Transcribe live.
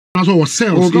Also, was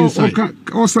cells inside.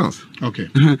 All cells. Okay.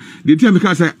 The time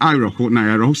because I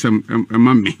wrote some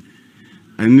mammy,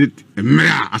 and it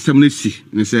assembly see,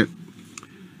 and said,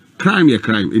 crime,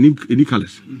 any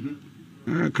colors.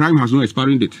 Crime has no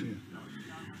expiring date.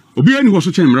 Obi any was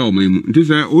such a mra my it is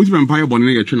a always vampire born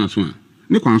in a train as one.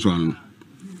 Ne kwanso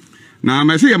now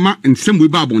I say ma in some way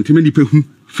babo ntime nipa hu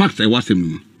fact I was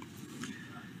him.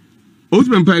 Always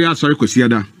vampire sorry kwesi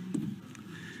ada.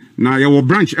 Na your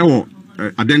branch ewo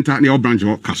adenta na your branch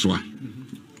o kaswa.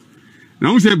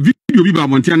 Now we say video bi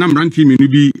babo ntia na mranti me no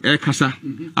bi e kasa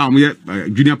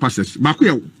junior pastors. Ba ko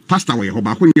ye pastor we ho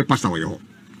ba ko ye pastor we ho.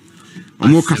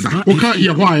 Omo kasa. Okay, ye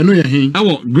ho I know ye hin.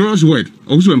 Girls word.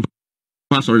 Also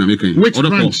sorry, I'm making. Which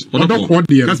branch?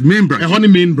 That's main branch. Only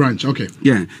main branch. Okay.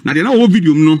 Yeah. Now the now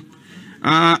video no.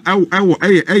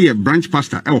 I branch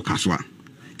pastor. I kaswa.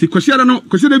 The question I know.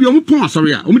 Question they be omu pon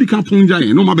sorry ya. Omu di kan pon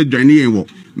jai. No ma be join here wo.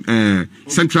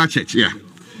 Central Church. Yeah.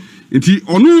 Inti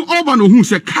onu oba no hu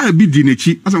se car bi di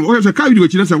nechi. Asa o se car bi di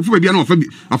nechi na se fu be na ofa bi.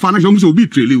 Afa na se omu se obi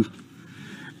trailer.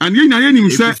 And ye na ye nim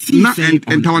se na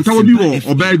entawantawa bi wo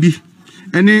oba bi.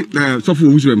 Ene so fu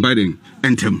OWUSU Biden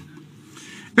entem.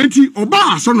 Enti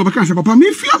oba so no beka say papa me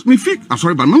fit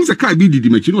sorry but no say kai bi didi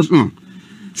machi no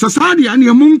society and ye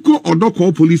munko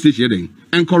odoko police station den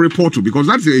enko report to because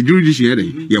that's a jurisdiction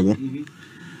den ye wo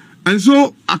and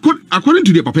so according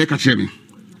to the papa ka chere me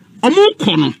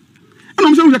omunko no and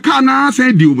I'm saying the car na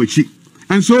say di o machi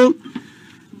and so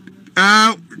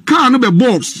car no be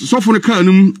box so for the car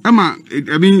no I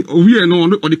mean we no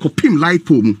or the copim light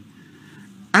pole mu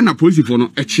and a police for no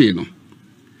eche no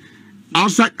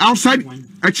outside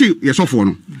actually yes of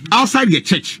one outside the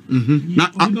church now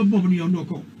the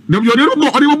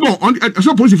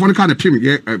police for the car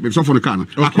payment so for the car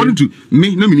according to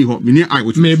me no me I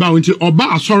would me ba until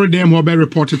oba sorry them ho be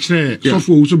reported say so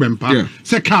for OWUSU BEMPAH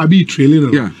say car be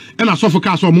trailing and I so for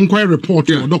car so mo nko report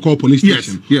to the police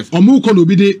station yes omo ko no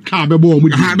be the car be bo omo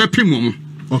be pim mo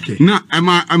okay now am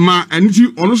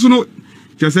and also no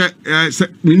just say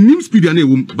nim speed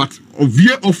and but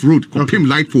veer off road pim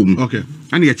light pole okay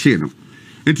and ye chain no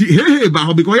enti hey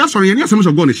ba because ya sorry any asem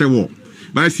so go no share war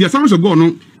but see asem so go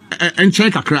no en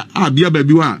check akra bia ba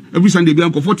bi wa every Sunday bi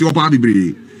am ko 40 opa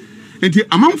bibre enti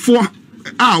amanfo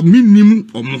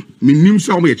minim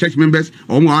so omo church members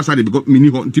omo outside because mini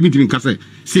ho ntimi nkase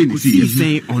say ni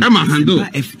see Emma handle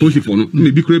police for no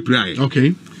me bi pray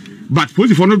okay but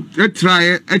police for no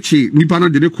try nipa no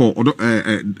de call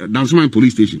Dansman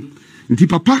police station enti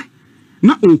papa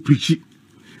na o preach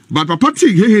but papa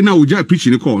take he na oja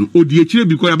preaching call o di ekire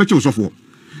because ya beche osofo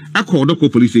e call the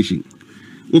police station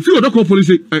o fi the police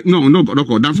no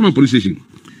Dansman police station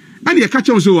and ye catch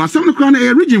on so asem no kra na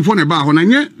region for na ba ho na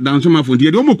nye Dansman for die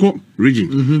o moko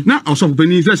region na osofo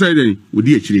pani say den o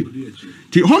di ekire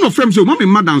ti ho no frame so mama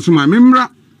ma Dansman memra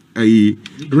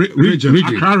region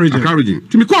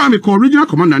ti me call regional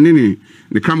commander ne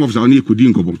the crime officer on ekodi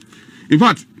nkobo in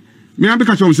fact me am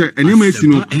catch on say enema esi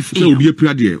no say obi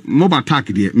apira de mob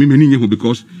attack de me mani nye ho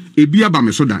because ebi aba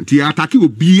me so dan ti attack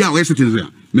obi a we citizens a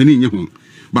mani nye ho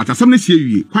but asem na sie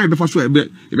wie kwan be fa so e be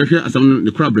hwe asem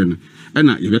the crab no e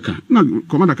na ye beka na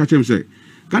commander catch him say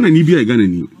Ghana ni bia Ghana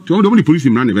ni to do the police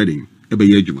mra na be den e be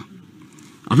ye adwuma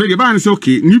afa de ba na say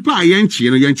okay nipa a ye nchie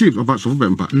no ye nchie so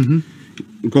BEMPAH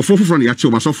ko fofo na ya che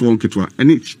o masofo nketwa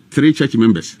ene 3 church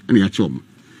members ene ya che o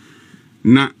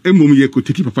na emom ye ko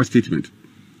take papa statement.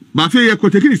 But you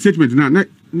could take statement now.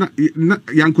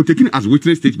 You could take as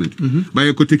witness statement, but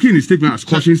you could take in statement as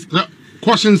caution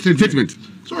statement.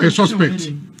 So a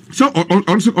suspect. So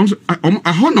also,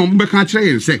 I hold on back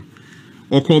and say,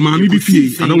 or call my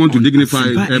BFE. I don't want to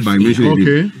dignify by mentioning.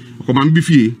 Okay. Call my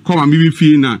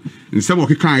BFE now. In some of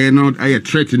the kind, not a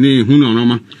threat name. Who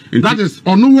know, and that is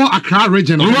on no Accra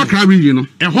region. Accra region.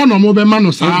 A honor mobile man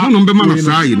or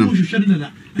you know.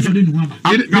 What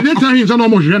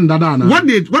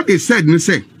they said, they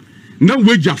say, no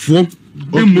wager for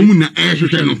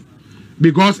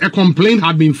because a complaint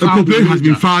had been filed.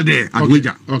 There at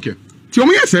wager. Okay. So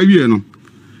me say you know.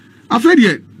 After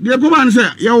that, they go and say,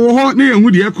 "You what? Ne who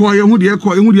dey call? You who dey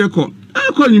call? You who dey call?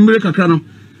 I call you America kano."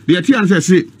 The TN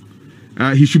say,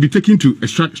 he should be taken to a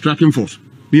striking force.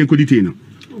 Be detain.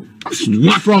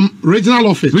 What from regional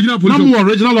office? Regional police. No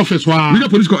regional office. Regional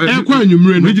police.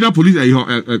 Regional police. And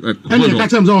you catch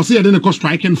them. So see, then they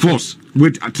striking force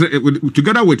with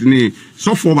together with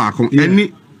so far back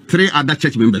any 3 other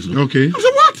church members. Okay. I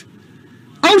said what?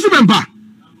 OWUSU BEMPAH.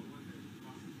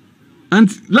 And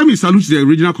let me salute the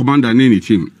regional commander and any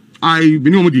team. I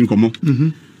been in Komo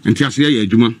and Tiasia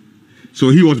Juma.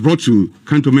 So he was brought to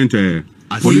cantonment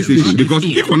police station because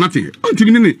if for nothing,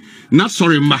 not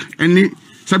sorry ma any.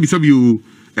 Sabi you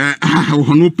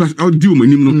I'll do my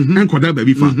name and call that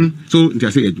baby fan. So I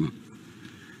say,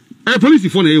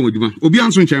 police phone Obi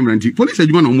answering chamber and police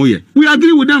no more. We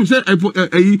agree with them, say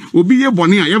Obi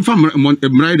Bonnie, I am from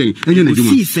Riding and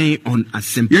you say on a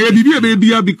simple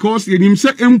baby because you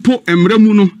say Empo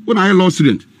Emremuno when I law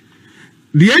student.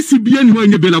 The ACP who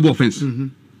any bailable offense.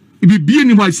 It be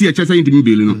any why see a chest into me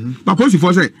bail, but police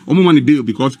for say, money bail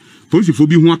because police for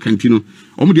be one cantino,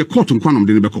 the court on quantum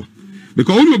de Beco.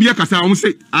 Because only be a cassa, almost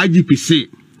say IGP say,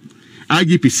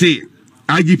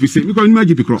 because you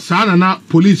IGP cross. Sana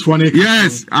police for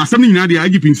yes, something now the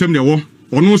IGP in some the war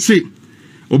or no say.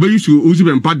 Obey to Uzi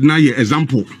and Pad na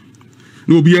example.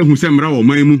 No be a who send Mra or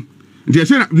Maimu. They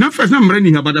say not first number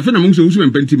running here, but I found amongst Uzi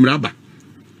and Pentim Raba.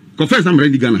 Confess I'm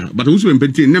ready Ghana, but Uzi and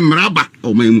Pentim Raba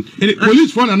or Maimu.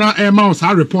 Police for an air mouse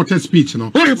are reported speech.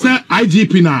 No, it's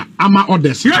IGP na ama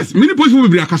orders. Yes, many police will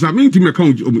be a casa, mean to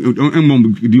account and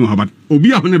mom do have, but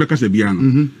Obia never casa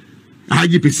Biano.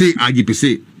 IGP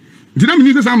say. Did I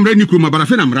mean I'm ready to but I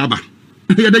feel I'm rubber.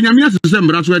 Yeah, then you have to send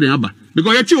Brass where they are.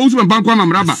 Because you're also Banquam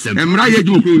rubber and Raya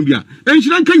Jumbia. And she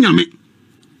don't can me.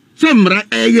 Some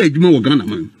Raya more Ghana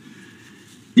man.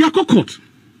 Yako court.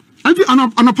 On a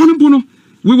Panapono,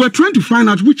 we were trying to find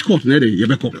out which court. We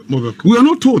are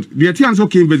not told. The Etians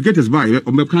okay investigators by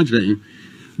on the country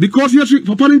because you're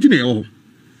for Palantine.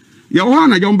 You're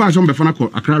one, I don't buy some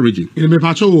Befanaco, Accra region. In the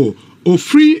Pacho. O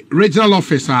free regional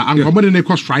officer and commodity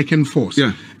striking force.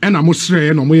 Yeah. And I must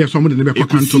say, no more somebody in the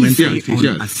cantonment.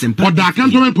 But the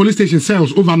cantonment police station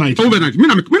sells overnight. Overnight.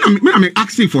 I'm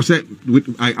asking for say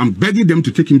I am begging them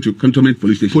to take him to cantonment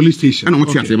police station. Police station. And I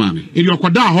want to say, mommy. In your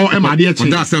quadra, how am I there?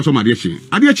 That sells some addition.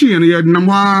 Addition and you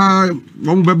Namwa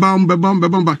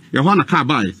Bamba. You want a car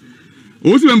by.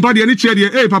 Also, when body any chair,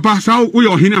 hey, Papa, so we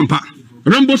are Hinampa.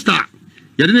 Rainbow Star.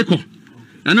 You didn't call.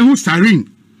 And then who's Siren?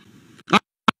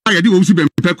 I did OWUSU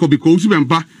BEMPAH because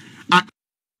BEMPAH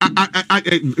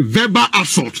verbal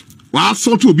assault. Well,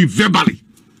 assault will be verbally.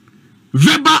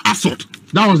 Verbal assault.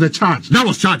 That was the charge. That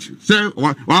was charge. So,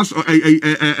 what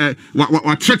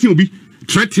threatening will be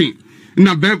threatening.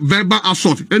 Now, verbal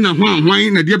assault. And now, why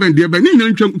in a dear band,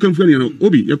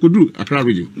 Obi, you could do a crowd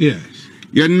region. Yes.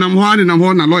 Yeah, I'm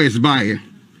lawyers by.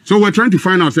 So, we're trying to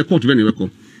find out the court when you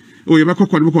record. Oh, you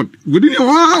record. Within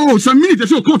some minutes,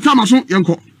 so court time, young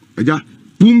court.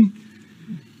 Boom.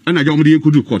 And I don't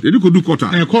could do court. You could do court.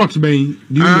 Court,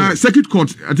 circuit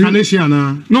court. I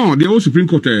think. No, the old Supreme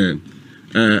Court,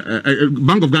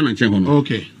 Bank of Ghana and Chehon.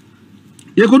 Okay.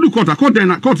 You could do court. Court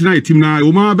night team now.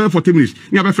 Oma 40 minutes.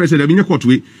 You have a friend said, "I'm in court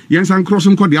way." Yes, and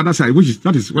crossing court the other side,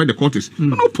 that is where the court is.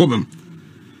 No problem.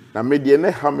 Na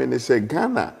mediane ha me say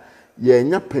Ghana. Ye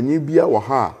nya panyin bia wo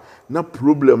ha na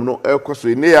problem no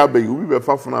ekoso ne ya ba you be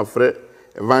fa funa frɛ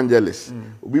evangelist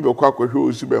obi be kwa kwahwe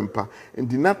OWUSU BEMPAH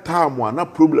ndi na time na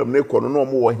problem ne kono no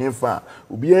mo wo hefa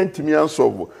obi antimi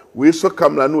ansolve we so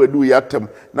kamla no adu yatem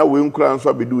na we nkura nso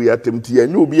abedu yatem ti ya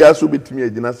nya obi aso betimi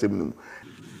agina sem no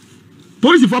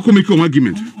police for come make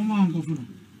argument at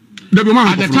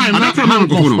the time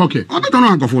okay at the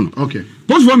time okay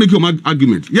police for make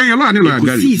argument yeah lawyer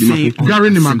Gary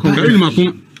ni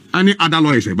Makon any other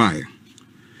lawyers buy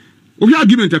obi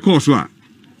argument e course so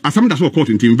asam da so court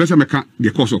in investor meka the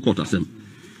course of court asem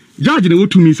judge ne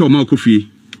wotu mi so ma okofie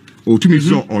o tu mi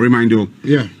so or remind you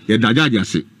yeah da judge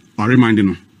ase or remind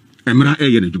no emra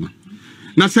eye na djuma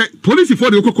na say police for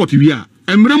the court wi a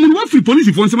emra mu no free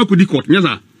police for nsema kodi court yes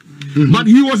but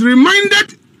he was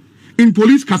reminded in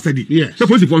police custody yes so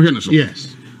police for here so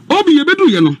yes obi ye bedu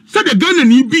ye no say the Ghana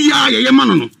ni bia ye ma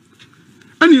no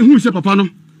ani hu se papa no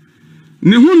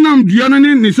ne hu nam dua no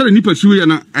ne say ni pasu ye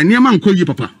na aniema nkoyi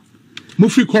papa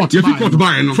free court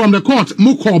by no. From the court,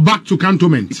 call back to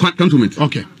cantonment. Cantonment.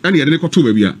 Okay. And yeah, they got two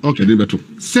baby. Okay. They better.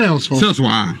 Sales.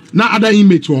 Wow. Now other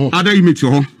inmates were. Other inmates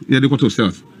were. Yeah, they got two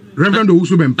sales. Reverend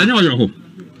OWUSU BEMPAH. I know you're home.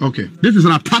 Okay. This is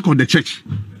an attack on the church.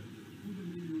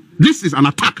 This is an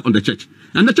attack on the church,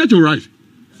 and the church will rise.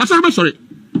 I'm sorry.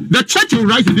 The church will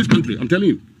rise in this country. I'm telling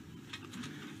you.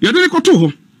 Yeah, they got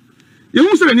two. You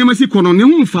won't say any mercy corner. You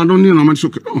won't find on your man.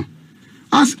 Oh,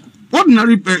 as.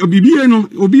 Ordinary BBA no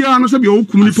obia no say be o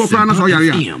kumni pokra na so yare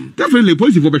ya definitely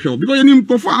police for behwe because you need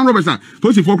for an Robert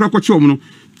police for kra kwachi om no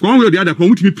one way or the other kwa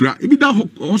mutimi pira e bi da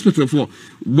hospital for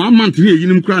 1 month here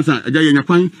yinim kra san aja yenya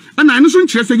kwan na eno so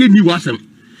nkyere say ni wasem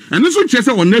eno so nkyere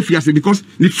say won afiase because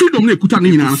the freedom na ekuta na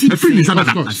nyina e free ni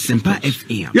sadada Asempa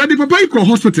FM yeah the papa iko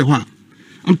hospital ho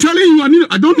I'm telling you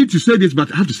I don't need to say this but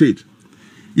I have to say it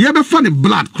you be find the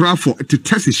blood cry for to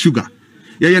test his sugar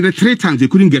yeah the 3 times they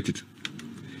couldn't get it.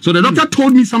 So the doctor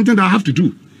told me something that I have to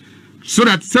do. So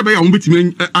that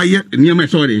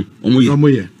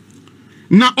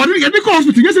Now, or the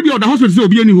hospital, yes, the hospital will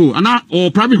be any ho,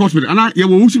 or private hospital, and you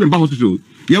will also be hospital.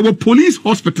 You will police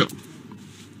hospital.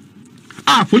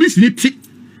 Police need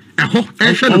a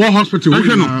hospital.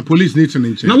 Police need to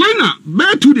need. Now,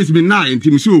 when 2 days been now in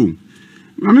Timisu,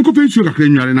 I'm going to pay you a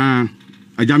cranial now.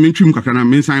 I jam in Trim Kakana,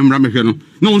 Mensam Ramekano.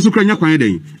 No one's Ukraine quiet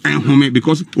and home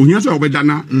because Unyasa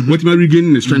Obedana, what may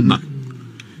regain the strength back.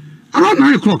 Around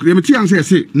 9 o'clock, the material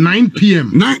say 9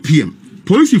 p.m. 9 p.m.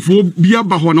 Police for Bia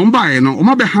Bahon on by and on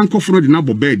my handcuff for the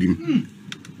number bedding.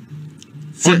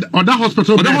 Or that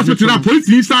hospital, police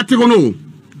needs to take on all.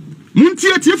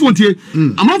 Muntia Tifonti,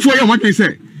 I'm not for you, what they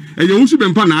say. And you also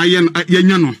been Pana,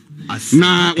 Yano.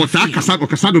 Now, what's that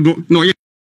Casado? No,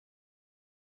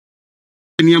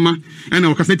 and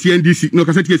our cassette NDC, no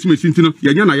cassette Smith,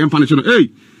 Yana, I am punishing.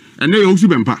 Hey, and they also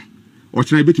BEMPAH. Or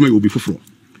can I bet me will be for floor?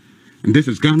 And this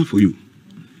is Ghana for you.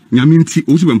 Yaminti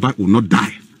also BEMPAH will not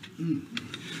die.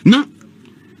 Now,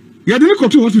 you didn't go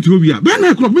to hospital. We are. Then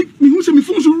I clock me who say me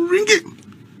phones will ring it.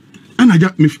 And I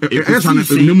got me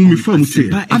phone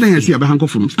say. I didn't see a handcuff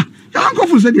from.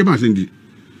 Handcuff said the man.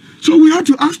 So we had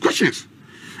to ask questions.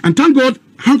 And thank God,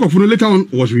 handcuff later on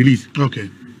was released. Okay.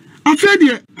 After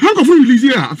the handcuff release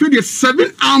here, after the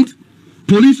 7 armed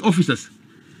police officers.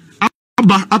 We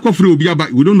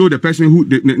don't know the person who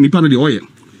the Nipan of the oil.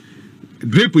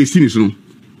 Drape is seen so.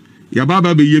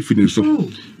 Yababa be ye feeling so.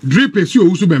 Drape is you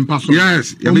also been passed.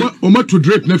 Yes. Oma to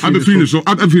drape never. I'm feeling so.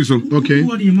 I'm feeling so. Okay.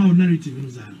 What the amount narrative?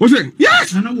 What's it?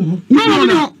 Yes. No.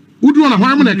 Who do want to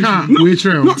harm in a car? No,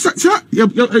 sir.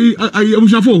 I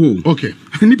was for who? Okay.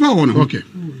 Nipa on. Okay.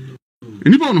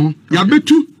 Nipa on.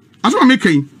 Yabetu. As I'm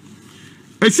making.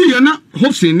 I see you're not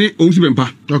hoping OWUSU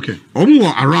BEMPAH. Okay. Or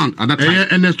around at that time.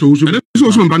 And that's OWUSU. And that's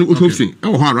also hoping.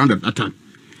 Around at that time.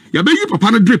 You bet you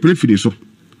papa drape and finish so.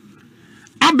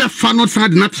 I bet fan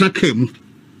outside not came.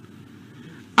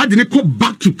 I didn't go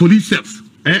back to police cells.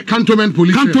 Cantonment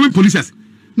police. Cantonment police.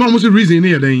 No, almost a reason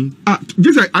here then.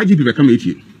 This is IGP become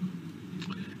 18.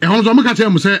 And also I'm going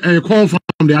to say a call from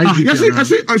the IGP. Yes, I can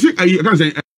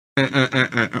say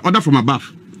order from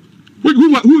above.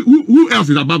 Who else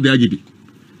is above the IGP?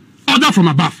 Order from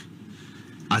above.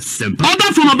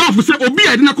 Order from above will say, Obi,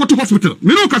 I didn't go to hospital.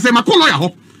 Me no can say, my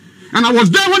lawyer. And I was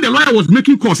there when the lawyer was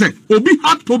making call. Say, Obi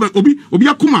had problem. Obi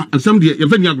Akuma and some the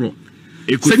Evenia grow.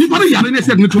 Say, anybody here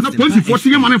said, police for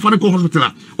senior man for the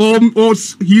hospital. Or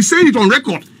he said it on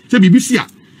record. Say, BBC.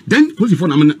 Then police for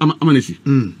Amanesi.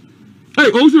 Hey,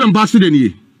 OWUSU BEMPAH student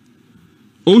here.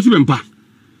 OWUSU BEMPAH.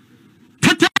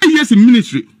 30 years in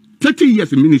ministry. 30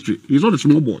 years in ministry. He's not a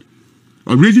small boy.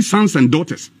 Or raising sons and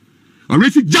daughters. Or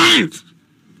raising giants.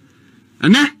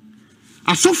 And then,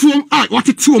 I saw from, what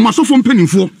it's for, I saw from penning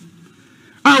for.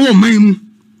 I want my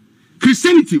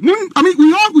Christianity. I mean,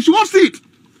 we should all see it.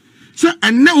 So,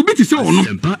 and now, we say, oh no.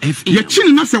 You're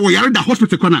chilling us, or you're at the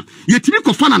hospital corner. You're taking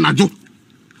a fan and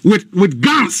with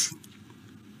guns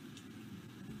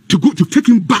to go to take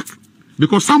him back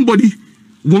because somebody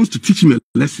wants to teach him a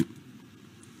lesson.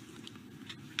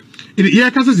 Yeah,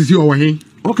 Kansas is your way.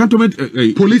 Or cantonment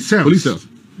police cells. Police cells.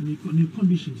 You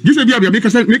say, make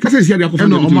us here.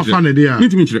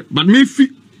 But me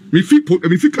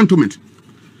fit cantonment.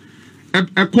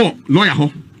 A call lawyer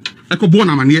ho. A call born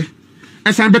a man here.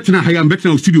 As I'm better now, I'm better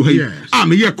now studio here.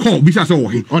 I'm a call because I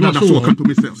him. Or that's all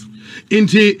cantonment cells.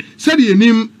 Inti said your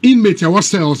name inmate our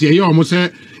cells. You almost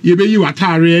say you be you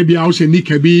atari be out and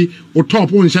Nika be or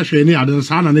top one session any other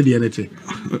son and the anything.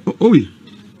 Oh,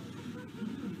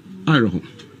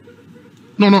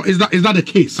 No, is that the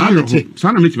case?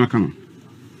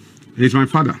 He's my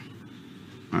father.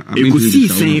 You could see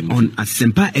saying on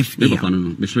Asempa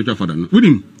FM. My spiritual father. With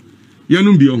him,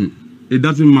 it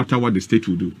doesn't matter what the state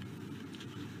will do.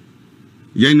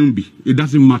 It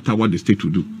doesn't matter what the state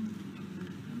will do.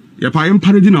 If I am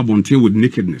parading Abonte with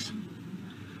nakedness,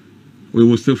 we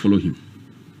will still follow him.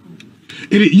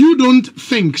 You don't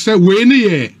think, sir, when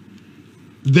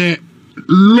the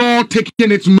law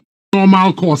taking its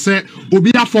normal course,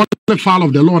 Obi a fall the fall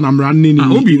of the law and I'm running. I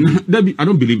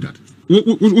don't believe that.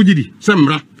 Ujidi,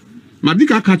 Semra.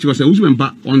 Madika catch was a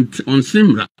Uzmemba on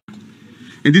Semra.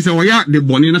 And this is why the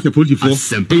Bonina the police for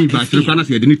by Tripana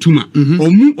said any tumor.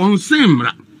 On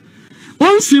Semra.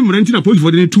 On Semra renting a police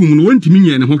for the tomb, one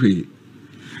Timinia and Hockey.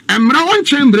 And Mrawan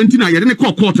Chamber renting a yard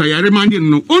quarter, I remind you,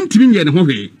 no, on Timinia and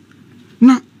Hockey.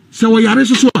 Now, so we are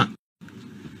so.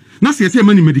 Now, say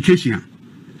many medication.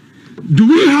 Do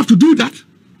we have to do that?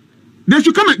 They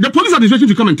should come. The police administration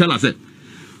should come and tell us.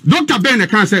 Dr. Ben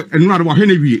can't say and not about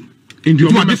any into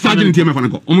discharging in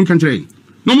Tiamafanaco. On country.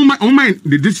 No mind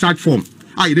the discharge form.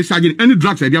 Discharging any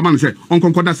drugs. The man said on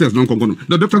concorda says non concorda.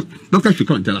 The doctor should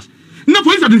come and tell us. No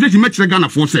police administration makes the Ghana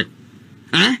for say.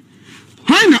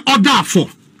 When the order for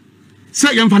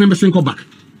say you find them go back.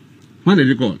 When did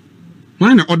they go?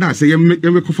 When the order say you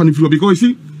make find flow because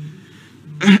you see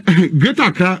Greater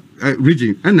Accra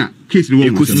region and that case the one.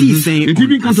 In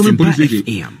TV cantonment police station.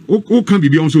 Who can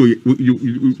be also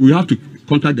we have to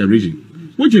contact the region.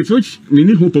 Which we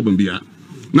need no problem be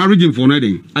now region for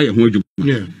nothing. I am going to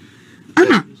yeah.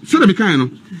 Anna so the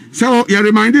kind so you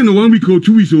reminding 1 week or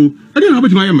 2 weeks so I didn't have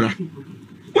it my emra.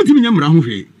 What do you mean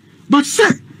emra? But say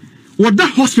what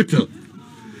that hospital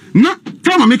na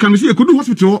time make am say e kodu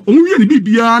hospital on wi ni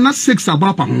bibia na 6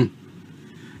 abapa ho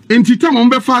enti time on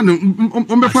be fa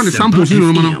the samples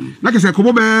no na kese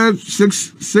ko be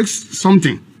 6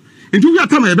 something enti wi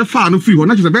time e be fa no free ho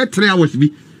na kese be 3 hours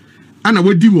bi ana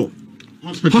wadi wo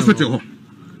hospital ho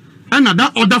ana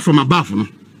that order from above no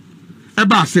e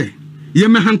ba say ye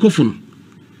me hankofo no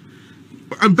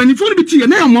benefit bi tie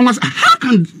na e mo how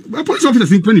can police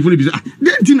officers in benefit bi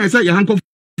then tin I say ye hankofo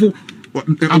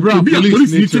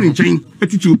police meeting in chain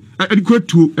attitude adequate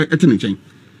to attending chain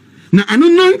na anu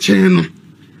non chain no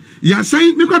ya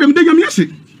say me kwa dem dey me ase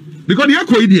because they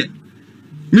akọ ide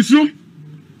misro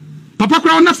papa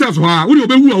kwa na self wa we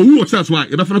obewu owu self wa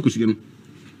e be fana kosie no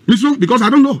misro because I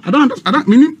don't know I don't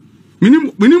meaning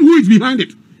who is behind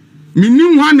it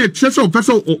meaning one a chese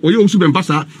person oye OWUSU BEMPAH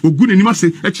sa ogu n'anim ase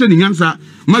e kire ni nyansa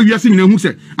ma wiase nyina hu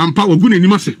se ampa ogu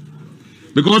n'anim ase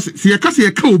because si yekase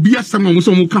yeka obi asam mo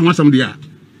so mo ka ho asam dia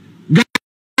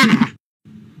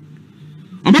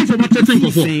about for what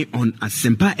thing for on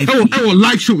Asempa I will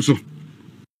like show so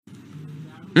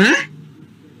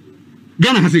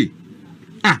Ghana has it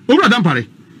over dampare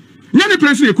nyane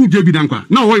president yeku jebi dankwa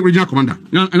na o regional commander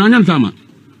na nyane tama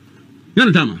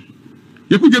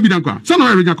yeku jebi dankwa so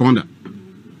na o regional commander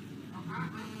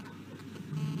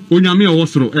onyame o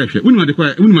wosoro ehwe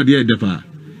unima de defa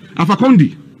afa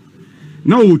kondi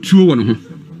na o tuo won ho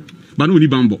ba na oni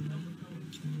bambo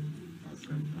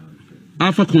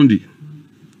afa kondi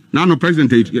na no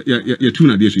president ya tu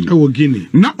na de so e wo Guinea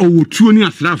na o tuo ni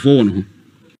asrafo won ho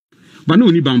ba na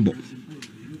oni bambo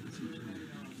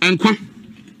enkwa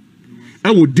e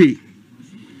wo day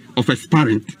of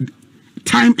expiring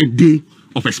time and day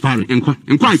of expiring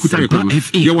enkwa ikuta ekwa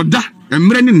ye woda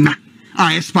emre ni na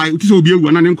expire ti so obi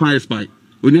ewu na ne nkwa expire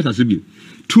oni atase bi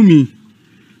to me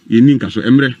ye ninka so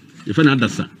emre ye fa na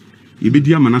adasa ye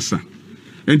bedi amanasa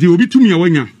enti obi to me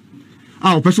awanya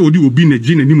o pese odi obi na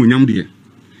gi na ni monyam de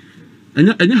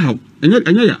enya how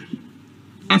enya ya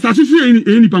asase so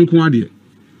ye ni panko ade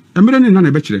emre ni na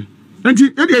na be kire enti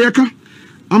e de ye ka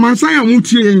amansan ya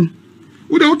mutie yen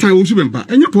wo de wotan OWUSU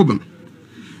BEMPAH enya problem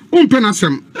o mpe na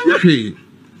sem enya hwe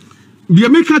bia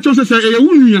make a choice say e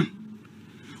wunua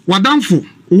wadamfo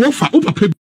wo fa o papa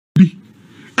bi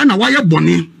e na waye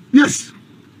bone yes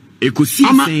ekosi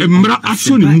ama emra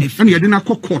asoni mu ene yede na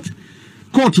court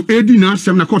edi na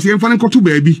asem na court yenfa ne koto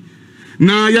baabi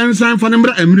na yensan fa ne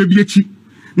mra emre bi echi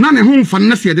na ne ho mfa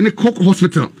na se yede ne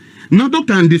hospital na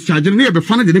doctor and discharge ne ye be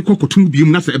fa ne de ne kokotum bi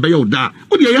mu na se ebe ye oda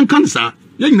o de yen kan sa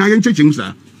ye nyina yen chechim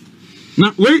sa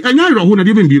na we enya iroho na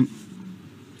de be mbiem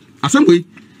asem we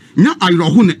nya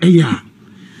iroho na eya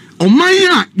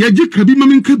omanya yaji kabi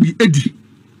maminka bi edi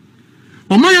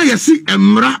omanya yesi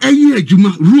emra eye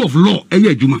adwuma rule of law eye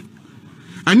adwuma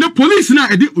and the police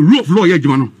na edi rule of law eye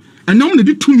adwuma no and no na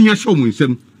di tumi a show mo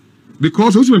nsem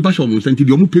because OWUSU BEMPAH show mo nsem ti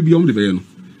de omo pe bi omo de be no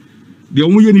de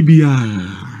omo ye ni bia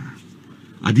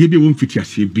ade bi won fiti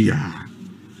ase bia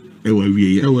e wa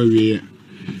wiye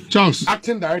Charles,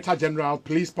 Acting Director General,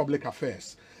 Police Public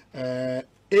Affairs,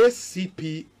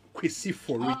 ACP KWESI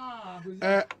OFORI.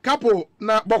 Kapo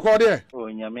na boko de. O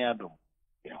nyame adom.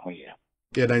 Ye ho ye.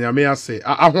 Ye da nyame ase.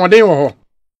 Ahoden wo ho.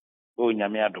 O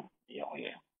nyame adom. Ye ho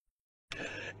ye.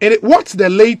 And what's the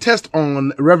latest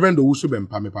on Reverend OWUSU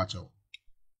BEMPAH me pacho?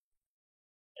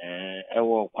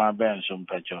 Ewo kwa ben so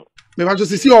mpacho. Me pacho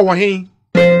sisi o wo hen.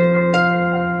 Oh,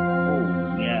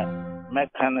 yeah. Me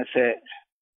kan say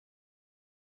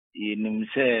yenim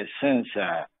say since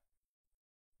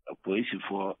police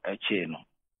for a chain.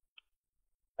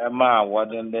 Emma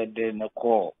wasn't there no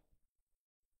call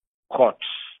court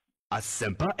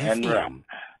Asempa and ram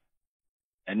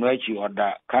and where you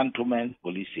order cantonment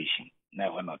police station.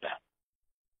 Never know that.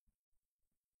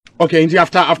 Okay,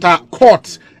 after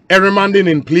court, a remanding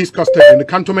in police custody in the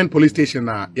cantonment police station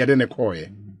yadene call ye.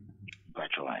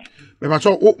 But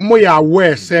moya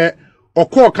aware say or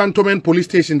call cantonment police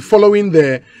station following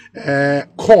the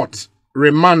court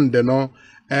remand, you know.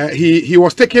 He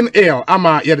was taken ill.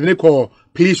 Ama yadene call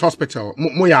police hospital.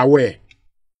 Moya aware.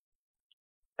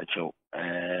 The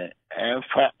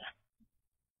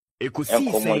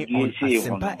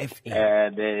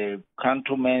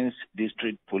cantonment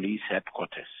district police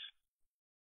headquarters.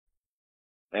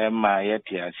 my yet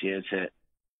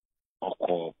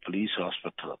or police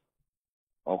hospital.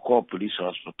 Or call police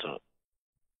hospital.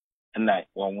 And I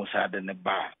almost had in a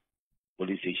bar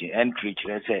police station entry.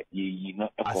 Let's say you know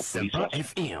a police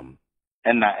hospital.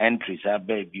 And our entries are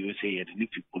baby, you say at the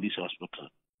police hospital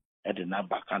at the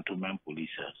number cantonment police.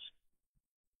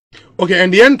 Okay,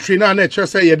 and the entry now,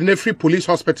 just say you didn't free police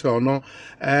hospital, no?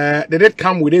 Did it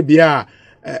come with a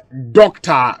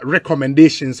doctor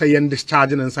recommendation, say you're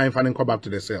discharging and sign and come back to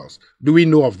the cells? Do we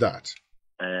know of that?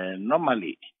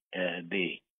 Normally,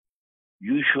 the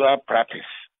usual practice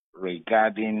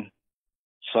regarding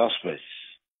suspects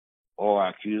or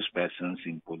accused persons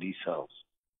in police cells,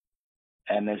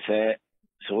 and they say,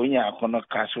 so when you are going to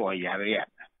castle or yarea,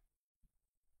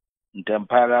 in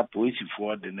Tempara, police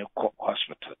for the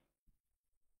hospital.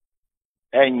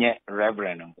 And yet,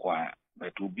 Reverend inquire,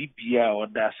 but to be Pia or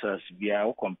Dassas be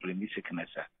our complaining sickness.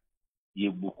 Ye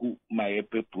buku my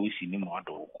epe police in the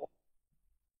model.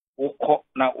 Oko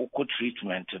na oko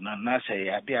treatment na say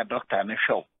ya dia doctor na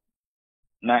show.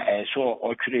 Na so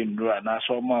o twere ndura na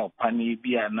so ma pani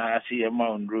bia na say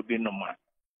ma nduro bi no ma.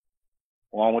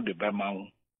 Won de be ma wo.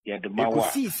 Ye de ma wa.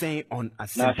 Na say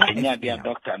nya dia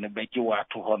doctor na be ki wa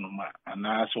to ho no ma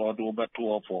na so do be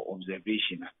to for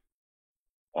observation.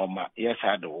 O ma yes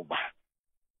had oba.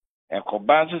 E ko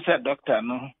ban so say doctor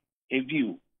no e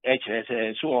view e kire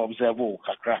say so observe o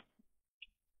kakra.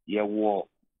 Ye wo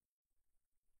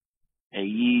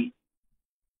a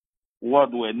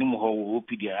word where no more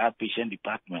OPD patient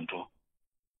department or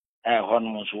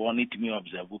almost wanted me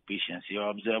observe patients. You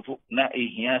observe na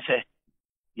here say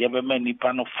you have many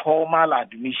pan of formal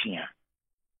admission.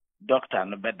 Doctor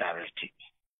no be directed.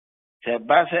 Say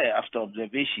base after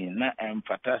observation na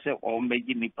emphasize or make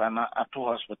me pana at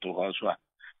hospital also.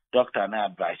 Doctor na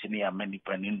advice ni many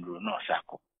pan in no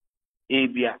sako.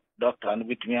 Ebia doctor no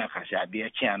bitumi akasha de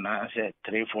chiana say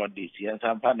 3-4 days yes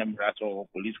am panem rato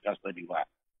police custody wa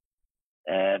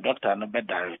doctor no be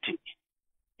directed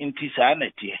inti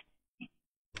sanity.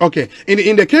 Okay,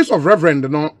 in the case of Reverend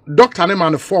no doctor no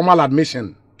man formal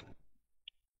admission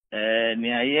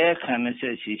ni aye kan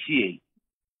say she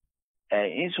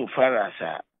insofar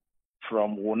as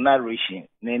from narration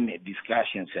name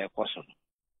discussions e koso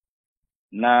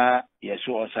na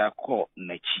yeso osa call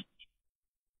nachi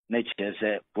nature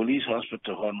say police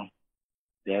hospital hono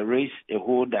there is a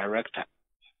whole director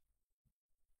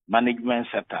management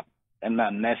setup and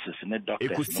nurses and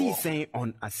doctors no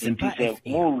on a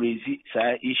more raise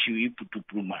sa issue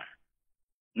iputupruma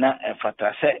na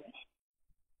efata say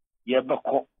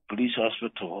yebako police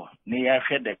hospital na ya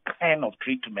hwe the kind of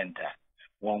treatment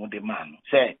one the man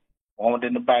say one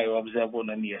the buy observe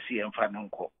no na see emfa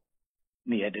nko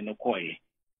na ye de no koye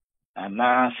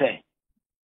and say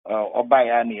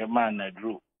Obaya ni man na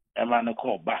drew a man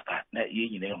call back na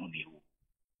ye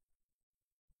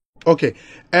Okay.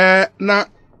 Now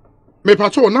me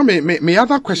patrol now me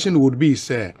other question would be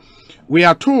sir, we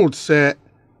are told sir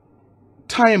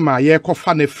time ye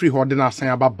kofane free holding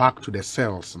saying about back to the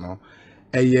cells no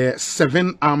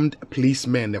 7 armed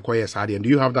policemen the koye sadi. Do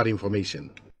you have that information?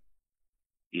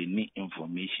 Any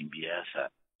information biasa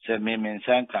say me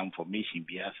mensan information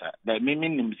biasa but me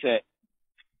nim say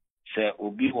say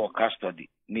obi wo custody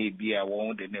na bia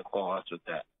won de ne call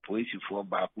hospital police for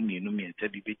ba ku mienu mi enta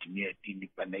bi betimi ati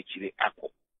nipa na chire akọ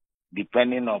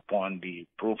depending upon the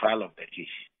profile of the case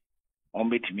on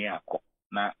betimi akọ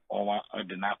na on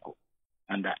de na akọ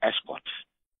under escort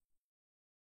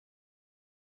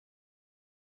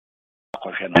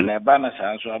akohwe na ba na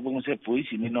sa so abun say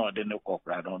police ni na de ne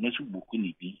kokra no su buku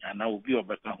ni bi ana obi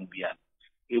obeka ho bia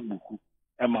ebuku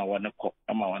ama wane ko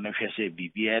ama wane hwese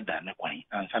bibia da ne kwan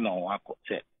ansa na won akọ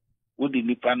se wodi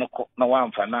nipa no ko na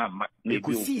wamfa na ama na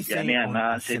bi obiane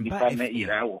ana se nipa na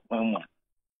ira wo kwanmu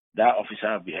that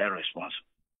officer will be held responsible.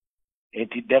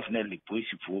 It definitely police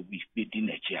for be in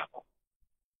a chiako.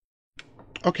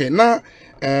 Okay, now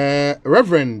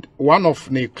Reverend one of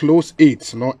the close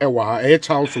aides no ewa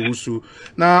Charles OWUSU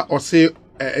na or say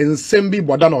in sembi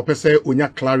boda no pese onya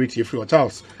clarity free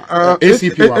Charles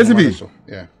ACP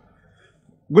yeah.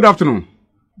 Good afternoon.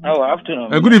 Oh,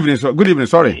 afternoon. Good evening, sir. Good evening.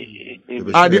 Sorry.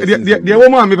 The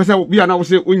woman me say we are now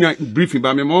say unya briefing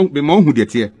but me mo hu de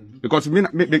tie because me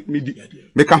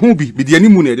ka hu bi the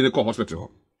animu na de call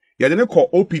hospital. Ya de call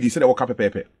OPD say they work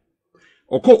pepepe.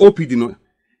 O call OPD no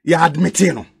ya admit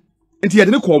no. Nti ya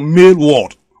de call mail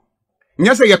ward.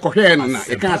 Nya say ya kohwe no na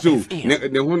e kan so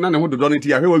ne ho na ne ho dodo nti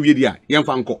ya hwe wa wie dia ye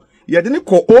mfa nko. Ya de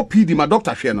call OPD ma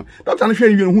doctor hwe no. Doctor no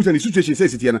hwe wie hu say the situation say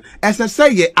sitie no. Ese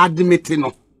say ye admit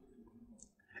no.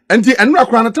 Enti enu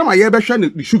akra na tama ye be hwe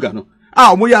ne sugar no.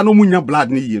 Ah, omo ya no munya blood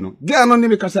ni yi no. Girl no ni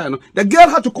me kasa no. The girl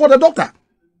had to call the doctor.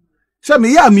 Say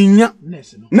me ya minya.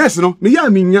 Nurse no. Me ya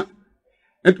minya.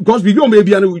 Because we don't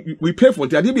maybe we pay for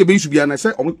it. I did be issue be and I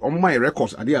say on my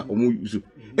records. I did use.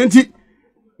 And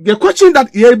the question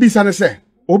that here be say,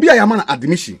 Obi ayama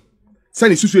admission. Say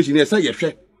the situation here say ye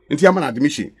hwe. Nti ayama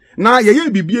admission. Now ye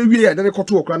be we then the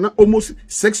court work na almost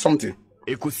 6 something.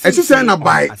 As you say na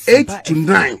by 8 to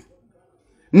 9.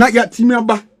 Na ya timi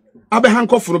aba abe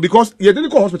handcuff no because ye dey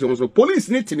call hospital so police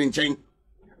need to in chain.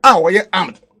 We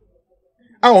armed.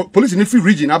 Police need free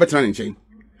region abetan in chain.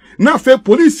 Now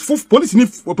police for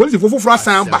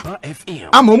samba.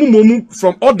 I'm momu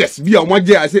from orders via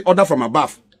omoje I say order from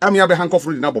above. I'm here be handcuff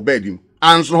no na bed him.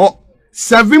 And so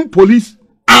 7 police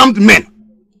armed men.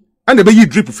 And they be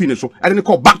drip finish so and then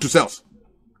call back to cells.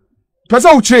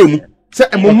 Person who chain say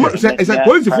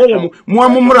police for mo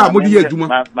amumra mo di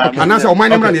adwuma. And say o man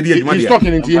na di adwuma. He's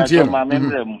talking in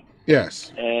TNT.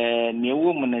 Yes. Ne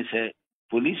woman say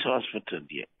police hospital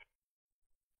there.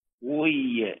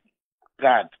 We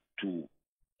guard to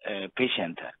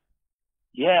patient.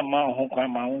 Yeah, man who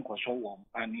come my uncle so one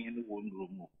panny in one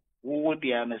room. Who would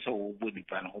the answer or body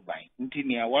pan who buy?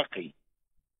 Intinia Waki.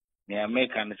 Near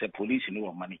American is a police in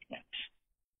our management.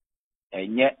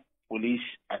 And yet, police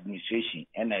administration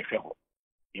and I feel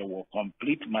there were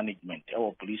complete management.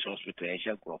 Our police hospital, I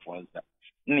shall go for that.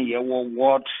 Near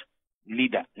ward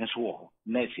leader and so on.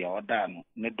 Nurse or Dan,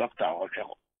 ne doctor or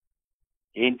show.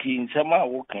 And in summer,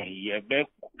 okay, ye beg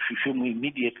show me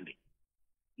immediately.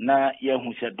 Na ye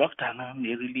who said doctor na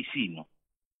me really see no.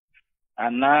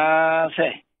 And na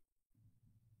say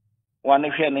one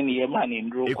if any man in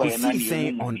Roko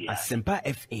on Asempa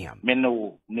FM.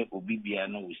 Meno ne obibia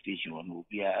no station on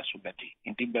obia asubati.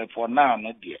 Inti for now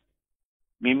not dear.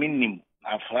 Me minim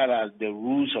as far as the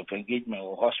rules of engagement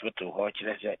or hospital or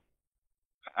chile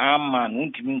man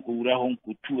won't mean kura home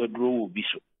kutu a draw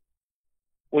biso.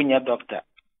 Onya doctor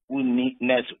who need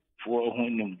nurse for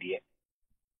him dear.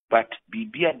 But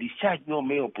Bibia discharge your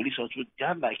mayor police hospital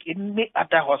just like any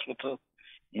other hospital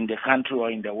in the country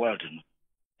or in the world.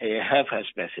 A half as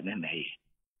person in a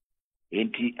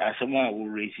enti asama will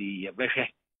raise your better.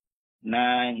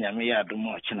 Na Yamia do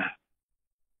much now.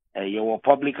 Your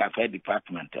public affairs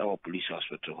department or police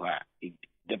hospital where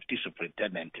deputy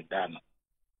superintendent done.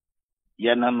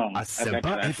 Yana no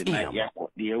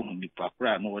the only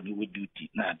papra no one would do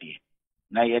nadia.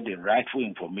 Now you the rightful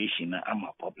information I'm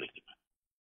a public.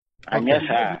 And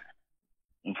yes,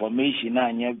 information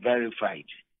I verified.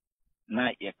 Now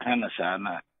you can't say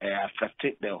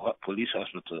affected the police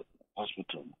hospital.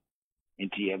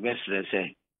 Into your best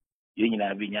say you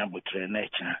know being able to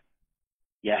nature.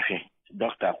 Yes,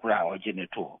 Doctor Kura or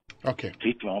Geneto. Okay.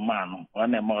 Treatment man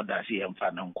on a more that see and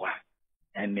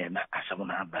and then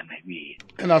Asabana Banabi.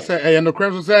 And I say, and the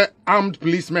question say armed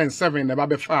policemen 7 the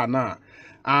baby far now.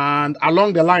 And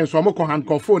along the line, so I'm going to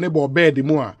handcuff nebo bed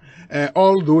more.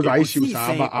 All those are issues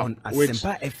about which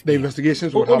the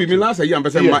investigations will be last year. I'm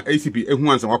saying my ACP who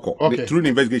wants to through the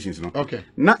investigations. No, okay.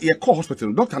 Now your call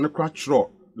hospital doctor and crash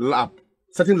lab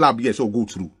certain lab yes so go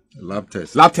through lab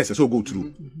tests so go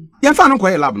through. You find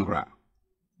no lab no cra.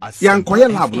 You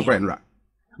lab no cra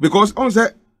because on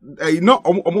say no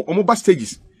omo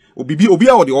stages obi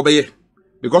or the obey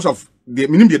because of the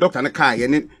minimum the doctor and car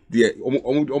and the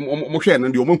omo share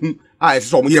and the omo ah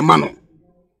so omo ye man.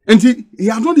 And he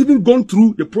has not even gone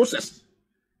through the process.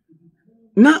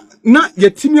 Now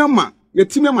your team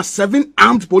 7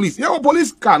 armed police. Yeah,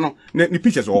 police car no the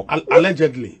pictures all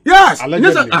allegedly. Yes,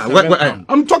 allegedly.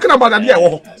 I'm talking about that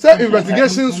here. Say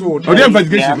investigations would. The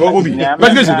investigation.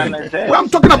 Investigation. Well, I'm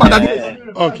talking about that.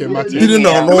 Okay, Matthew. Didn't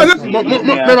know.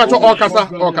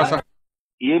 Okasa.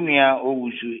 Yemia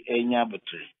OWUSU enya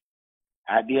betre.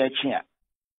 Ade achia.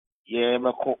 Ye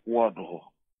beko ward ho.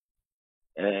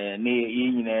 Ne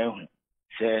yinyina ehu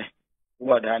se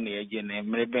wada na eje na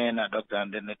mrebe na doctor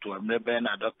and then to mrebe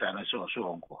na doctor na so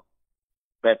onko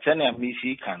but na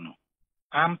misi kanu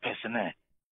am personnel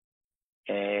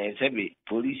sebi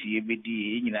police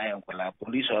yebedi yinyina yankola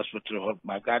police hospital ho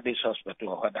Magadi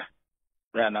hospital hoda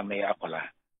brana me yakola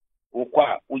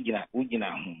ukwa ugina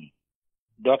hu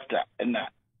doctor na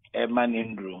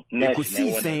emanindru nurse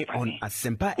na on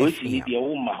Asempa FM dia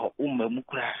umma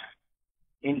mukura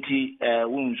Inti so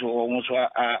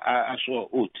aso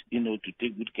oath, to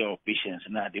take good care of patients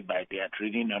now they by their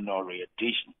training and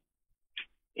orientation.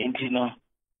 Inti no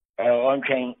on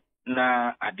train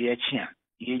na adia chia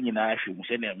yen na ahwe mu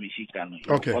se na misika no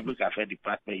public affairs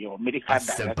department your medical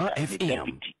director the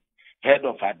deputy head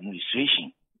of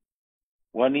administration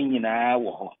one nyina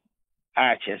wo ho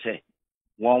a chese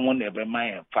won ebe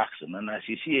man fax no na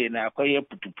sisi na akoye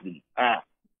putupum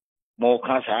mo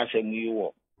kan sa asem yi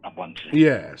wo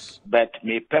Yes. But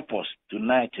my purpose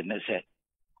tonight and say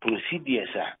procedures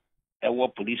are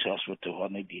police hospital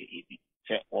holiday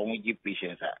say only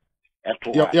patients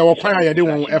yeah, quite I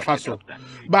didn't want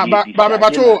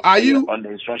but are you on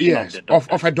the instruction of the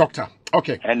doctor of a doctor?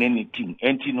 Okay. And any team,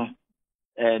 and you know,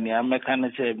 and the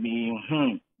American say me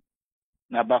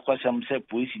na bakwa some say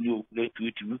police you play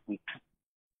to put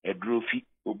a trophy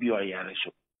obi or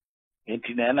yaresho. And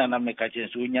na make a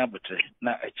chance when you but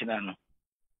na a chinano.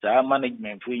 The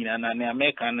management for and the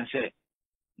American say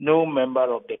no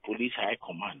member of the police high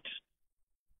command,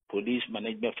 police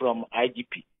management from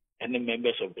IGP, any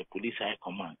members of the police high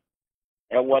command,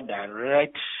 have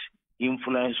direct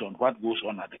influence on what goes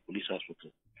on at the police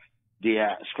hospital. They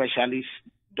are specialists,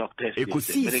 doctors,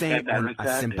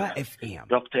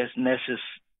 doctors, nurses,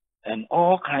 and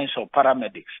all kinds of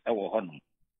paramedics.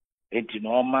 Me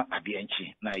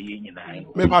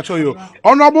pacho you.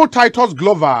 Honorable Titus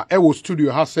Glover, Ewo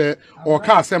Studio has or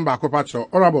car semba pacho.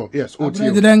 Honorable, yes,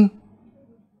 OTO.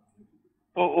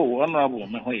 Oh, honorable,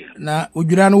 na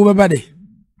ujurano ubabade.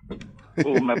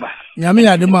 Oh, meba. Nyami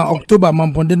adema October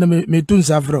mamponde me tun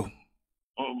safro.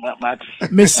 Oh, mat.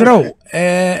 Mesro,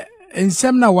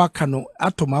 ensem na waka no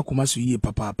atoma akoma so yie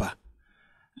papa.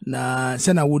 Na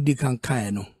se na wodi kan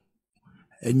kan no.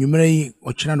 Enyumere yi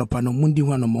ochina no pa no mundi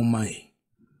ho no momman.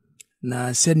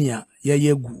 Na senia ya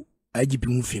yegu IGP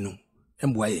hu fi no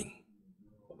emboa yen.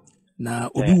 Na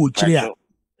obi wo kire a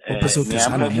opeso to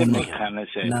sa na mo no.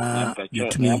 Na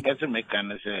yetumi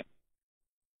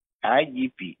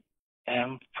IGP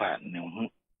emfa ne hu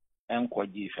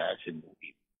enkwaji sa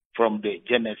asebubi from the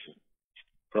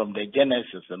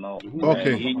genesis no.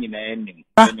 Okay. He nyina enim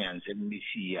ansem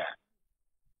bisi ya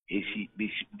esi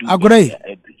Agorei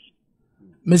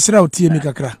mesra otie mi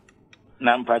kakra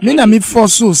me na me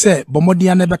force say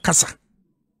bomodia na be kasa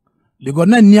because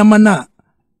na niama na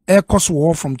e koso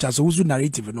wo from chaso wuzu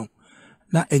narrative no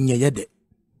na enye yede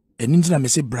eni na me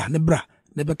say bra ne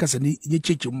be kasa ni ye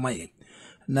cheche mmaye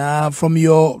na from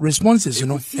your responses you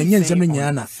know enye nsem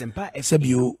nya na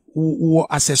sebio wo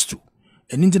access to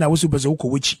eni na wo super wo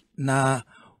kowechi na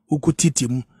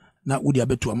ukotitimu na wudi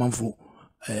abetu amanfo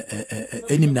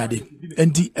enim nade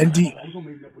endi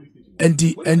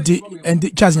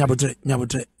chance nyabotre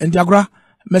endi agora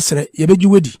mesere yebeji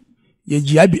wedi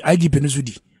yeji IGP no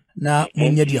sudi na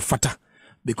munye de fata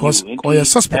because or your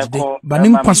suspect dey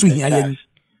banim kwaso hia yen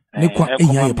ne kwa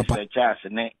ehia ye papa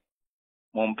ne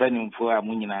mompanimfo a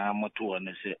munyina moto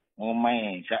wona se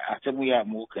momman sa asemu ya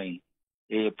mo kan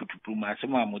putupu ma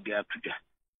asemu amode atudwa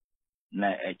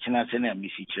na china se na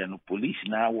misi kire no police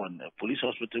na won police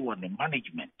hospital won the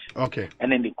management okay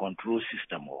and then the control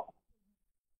system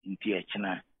nti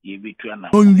china ye betua na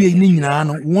onwie ni nyina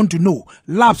no want to know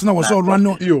labs na was all run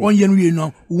on yenwie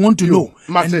no want to know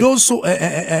and those so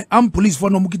police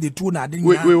for no muki de two na ade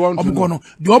nyina obuko no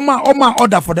the oma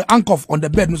order for the handcuff on the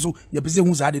bed no so ye pese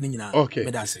hu sa ade nyina okay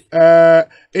me da say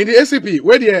in the ACP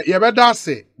where the ye be da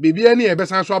say bibia ni ye be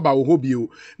san so aba wo bio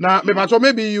na me pato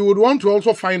maybe you would want to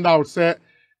also find out say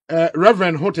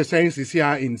Reverend Hote saying is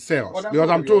here in cells because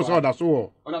I'm told so that's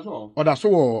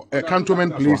so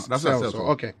cantonment police cells.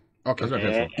 Okay.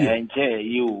 And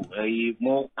you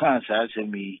more cancer as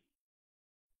me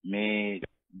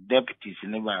deputies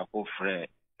never go for a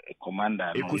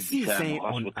commander no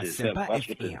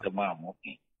hospital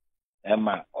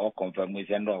Emma or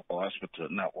confirmation of hospital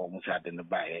now almost had in the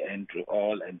by entry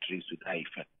all entries to die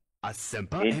effect.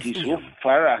 It is so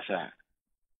far as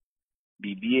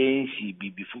BBNC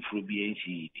BB Fufru BNC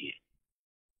dear.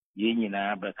 Yen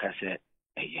na bakase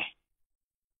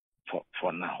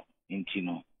for now.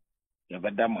 Intino.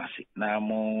 Yabadamasi na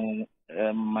mo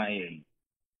my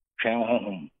train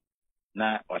home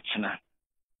na ochina.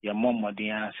 Ya mom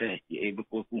dia say ye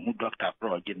able who doctor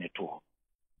pro geneto.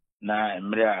 Na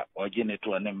mra or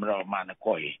geneto and mra man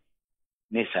koy.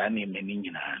 Nesa ni meni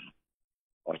nyina.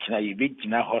 Ochina ye big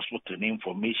na hospital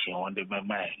information on the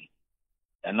mind.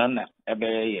 And none ebe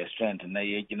ye strength na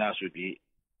ye gina so bi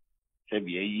se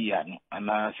bi yi ano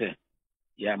ana se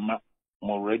ya ma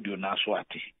mo radio na so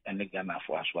ate ene Ghana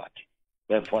for so ate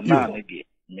but for now ne de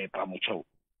me pa mo chow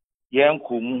ye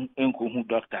enkomu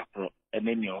doctor pro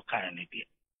ene ni o kan ne de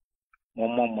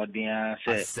mo modern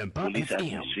se police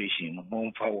administration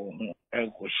mo fa wo hu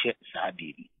enko she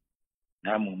sadi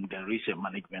na mo the recent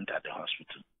management at the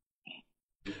hospital.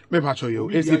 Me pacho yo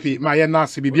ACP ma ye na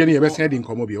se bibia ne ye be sen di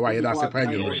nkomo bi wa ye da se pa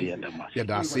nyoro ye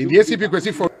da se the ACP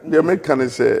kwesi for the mechanic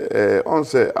say on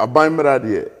say abanmra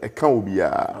de e kan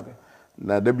obia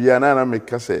na da bia na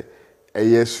meka say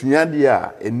e suade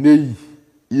a eneyi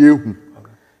yehu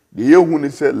de yehu ni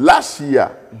say last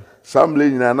year assembly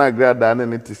nyina na grada na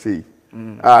ne te say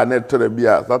net to the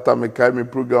beer that time me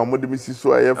program mo de me si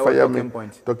so aye fire me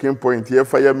talking point ye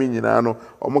fire me nyina no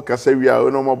omo kasa wi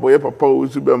a no mo boy papa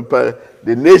OWUSU BEMPAH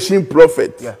the nation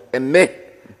prophet and ne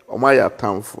omo ya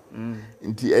tamfo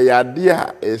nti eyade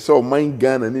a so man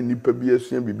Ghana ne nipa bi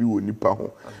asua bibi wo nipa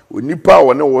ho onipa a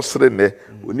wone wo sere ne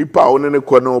onipa a wone ne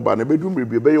kɔ ne oba na bedum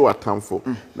bibi be yo atamfo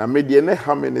na me de ne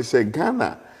ha me ne se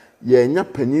Ghana ye nya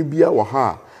panyin bia wo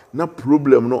ha na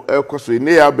problem no ekoso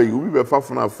ne ya ba obi be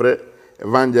fafo na frɛ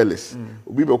evangelist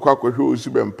obi be kwa kwahwe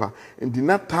OWUSU BEMPAH ndi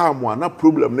na time na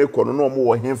problem ne kɔ no no mo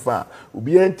wo henfa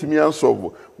obi antimi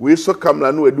ansolve we so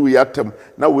kamla no edu yatem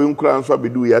na we nkura nso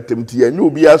abedu yatem ti anya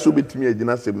obi aso betimi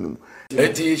agina sem num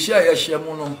enti hia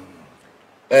mu no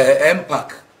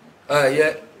impact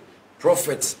ye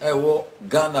prophets wo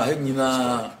Ghana ha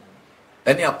nyina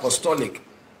any apostolic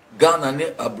Ghana ne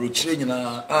abrochire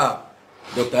nyina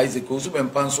Dr. Isaac OWUSU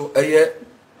BEMPAH nso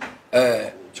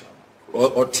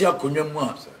otia konwa mu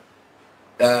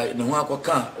ne ho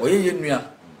akoka oyeye nua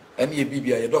ene ye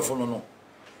bibia ye dofo no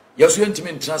yeso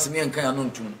ntimi ntrase ne nkan ya no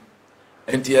ntum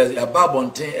enti ya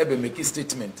babonten ebe make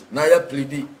statement na ya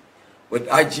plead with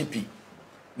IGP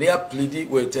na ya plead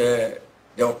with the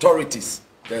authorities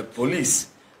the police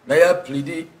na ya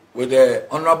plead with the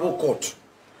honorable court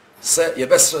say ye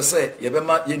besre say ye be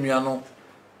ma ye nua no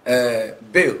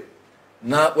bail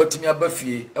na watimi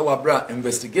abafie e wabra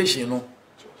investigation no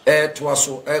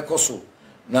toaso koso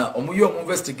na omuyo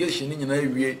investigation ni nyina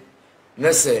ewie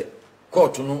na se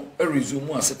court no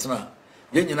resume asetena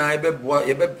ye nyina ebeboa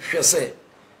ye behwe se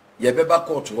ye beba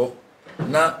court ho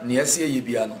na ne ase ye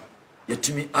bia no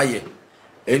yetumi aye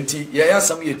enti ye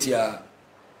yasam yetia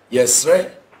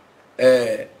yesre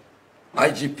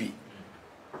IGP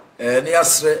ne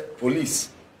yasre police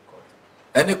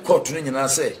ene court no nyina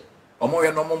se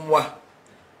omoye no momwa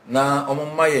na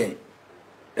omommaye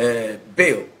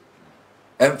bail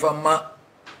enfama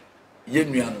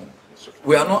yenuano.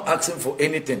 We are not asking for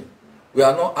anything. We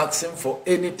are not asking for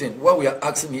anything. What we are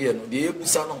asking here no the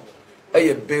ebusano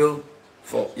a bail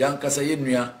for yankasa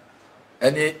yenua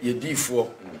ene yedifo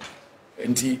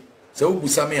enti se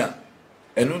obusame a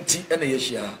enu nti ene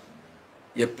yehia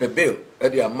ye bail e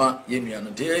de ama yenua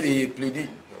no de ye plead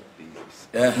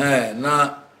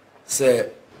na se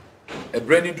a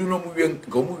brand do no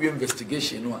mu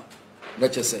investigation no a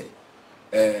let us say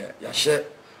ya share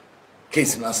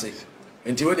case na say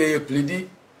enti we dey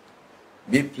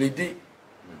plead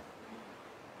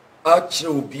a che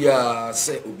obia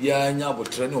say obia nya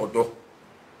abotre ne odo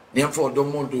ne mfa odo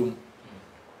modom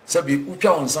sabi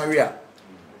utwa onsan we a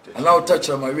ana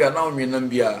utachira ma we a na onwenam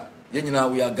bia ye nyina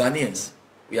we are Ghanaians,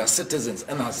 we are citizens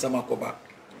and asama koba,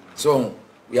 so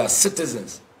we are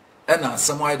citizens and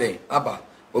asama dey aba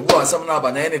obu asama na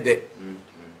aba na any day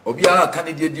obia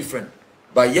candidate different.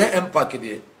 But yeah, impact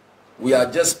we are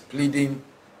just pleading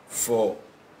for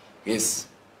his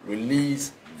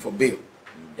release for bail.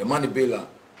 The money bail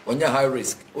on your high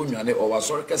risk, on your name or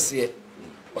sorry, Cassia,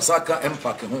 Osaka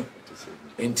impact home.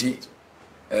 Indeed,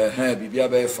 Bibia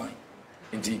very fine.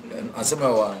 Indeed, and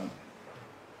Asama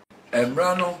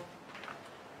Emrano,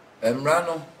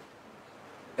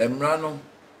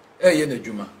 Yene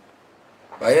Juma.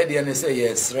 By the end, say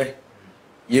yes, re.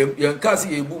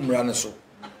 Yankasi ye boom run so.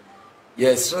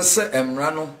 Yes,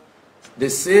 Emrano, the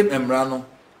same Emrano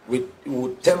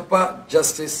with temper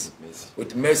justice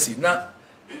with mercy. Now,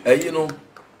 you know,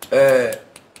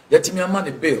 let me a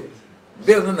money bail.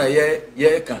 Bail no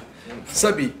ye can.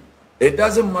 Sabi, it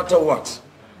doesn't matter what.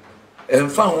 And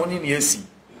found only in AC.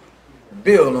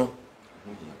 Bail no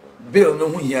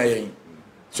who here.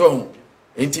 So,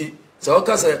 inti, so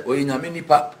Cassa or in a mini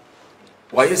pap.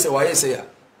 Why say,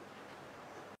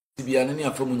 to be an any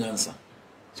from answer.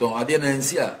 So I didn't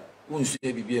see her, won't she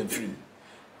be free?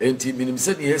 And to me,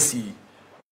 said yes,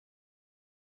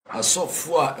 I saw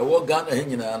for a war gun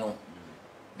hanging on.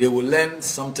 They will learn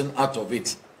something out of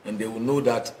it, and they will know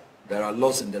that there are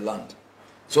laws in the land.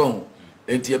 So,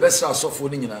 and to best I saw for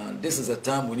this is a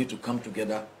time we need to come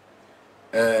together.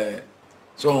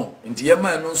 So, in the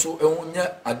man also, a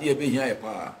wonya idea be here a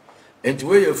power. And to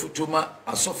where your futuma,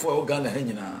 I saw for a gun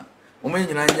hanging on. Woman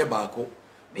in a barco.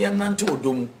 We are none to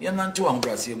Dum, we are none to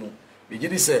Ambrasimu. We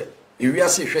did say, if we are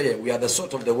say, we are the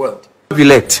salt of the world.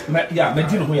 Villette. Yeah,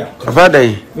 Medina, we are.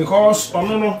 Vade. Because,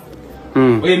 no, we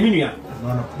are Minia.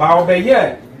 But over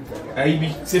here, I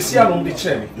be Cecilia on the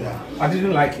chair. I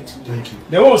didn't like it. Thank you.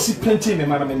 They all see plenty in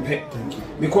Madame Pay. Thank you.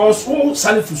 Because all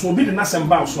Salifus will be the Nassam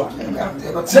Bauswa.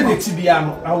 Said the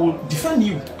Tibiano, I will defend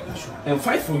you and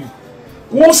fight for you.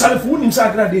 All Salif wouldn't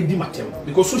inside that they dimatem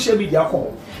because social media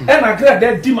call. And I grab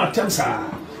that dimatem, sir.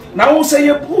 Now, say,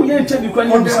 who you tell you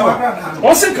when you say, I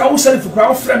will sell it for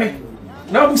crowd framing.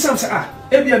 Now we say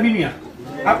ebi aminia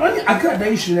apani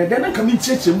agrada issue na then come in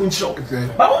church mu ncho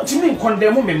but want to me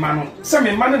condemn me man no say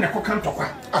me man na koka ntokwa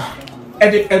e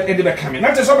de be come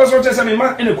na te so say me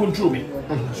man e control me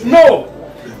no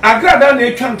agrada na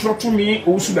etwa ntro to me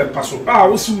owusu be paso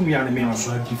wosu nua ne me no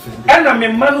and na me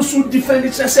man so defend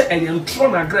it say e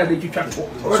ntro na agrada etwa to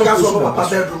so papa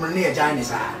bedroom ne e jane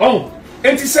sa oh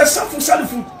enti say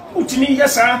safu utimi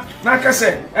yesa na ka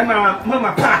say e na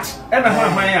mama part e na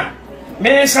hwan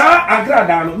me sa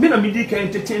agrada no me na me di ka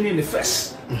entertaining the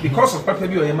first because of papa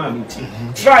bi o yema me ti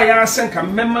try ya senka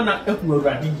memma na ehu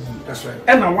awrade yi that's right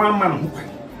and na one man ho kwa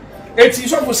eti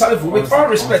so for salve with all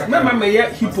respect memma me ye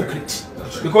hypocrite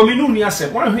because me no ni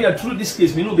accept one here through this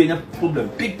case me no be any problem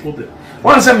big problem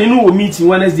one say me no wo meeting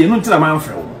Wednesday no ntina man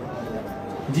frɛ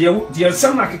dia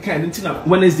some na keka ntina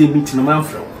Wednesday meeting na man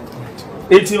frɛ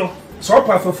eti no so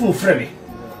pa fa fu frɛ me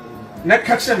na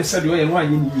catch them said you no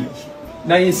anye ni yi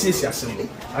na yen sesi asem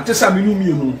atesa me no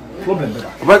mienu problem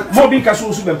but more big cash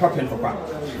also BEMPAH pen papa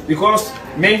because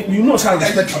men you know how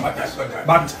respect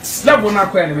but level na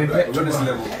kwa me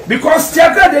because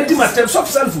tiaga dey di matter so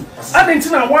self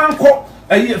adentina wan ko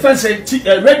fence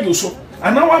radio so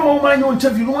and now one man you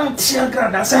interview one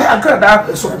tiaga say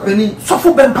agrada so penny so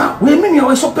for BEMPAH we mean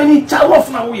you so penny child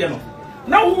of na we no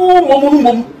na wo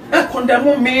mom e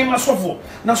condemn me ma so for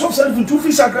na so self two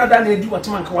fees agrada na di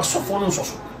watman ka so for no so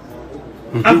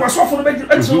and was often better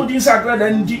things agrada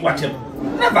and di watem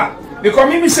never because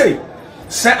me say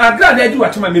agrada di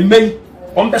watem me may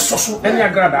on the social any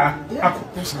agrada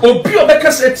obi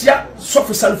obeka say tia so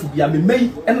for self bia me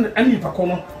may and any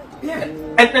pakono yeah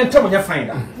and tell me you find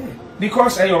that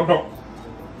because your dog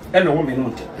and the woman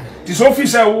no this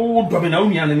officer who domina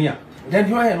umi anania then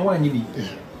you are no one you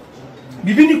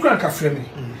bibi ni kran ka frɛ me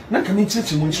na ka me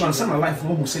church mu nso ansa na life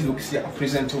mo say you see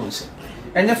present one say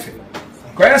enya fe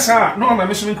KWESI no na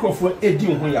me so microphone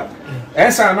edi ho yaw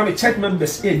esa na me church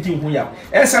members edi ho yaw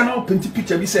esa na open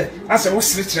picture bi say asa wo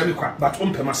sire kire me kwa but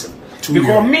on permission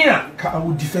because me I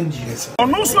will defend you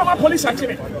no so ma police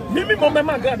akire me mo me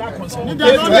ma Ghana concern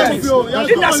that's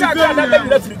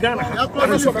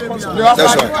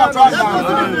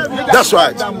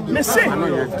right me say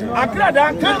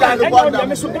agrada Ghana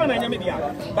me so Ghana nyame dia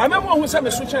ba me mo hu say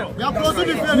me so chen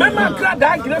me ma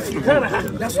agrada Ghana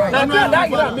that's right na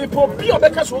agrada me po bi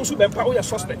obeka so BEMPAH we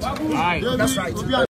suspect that's right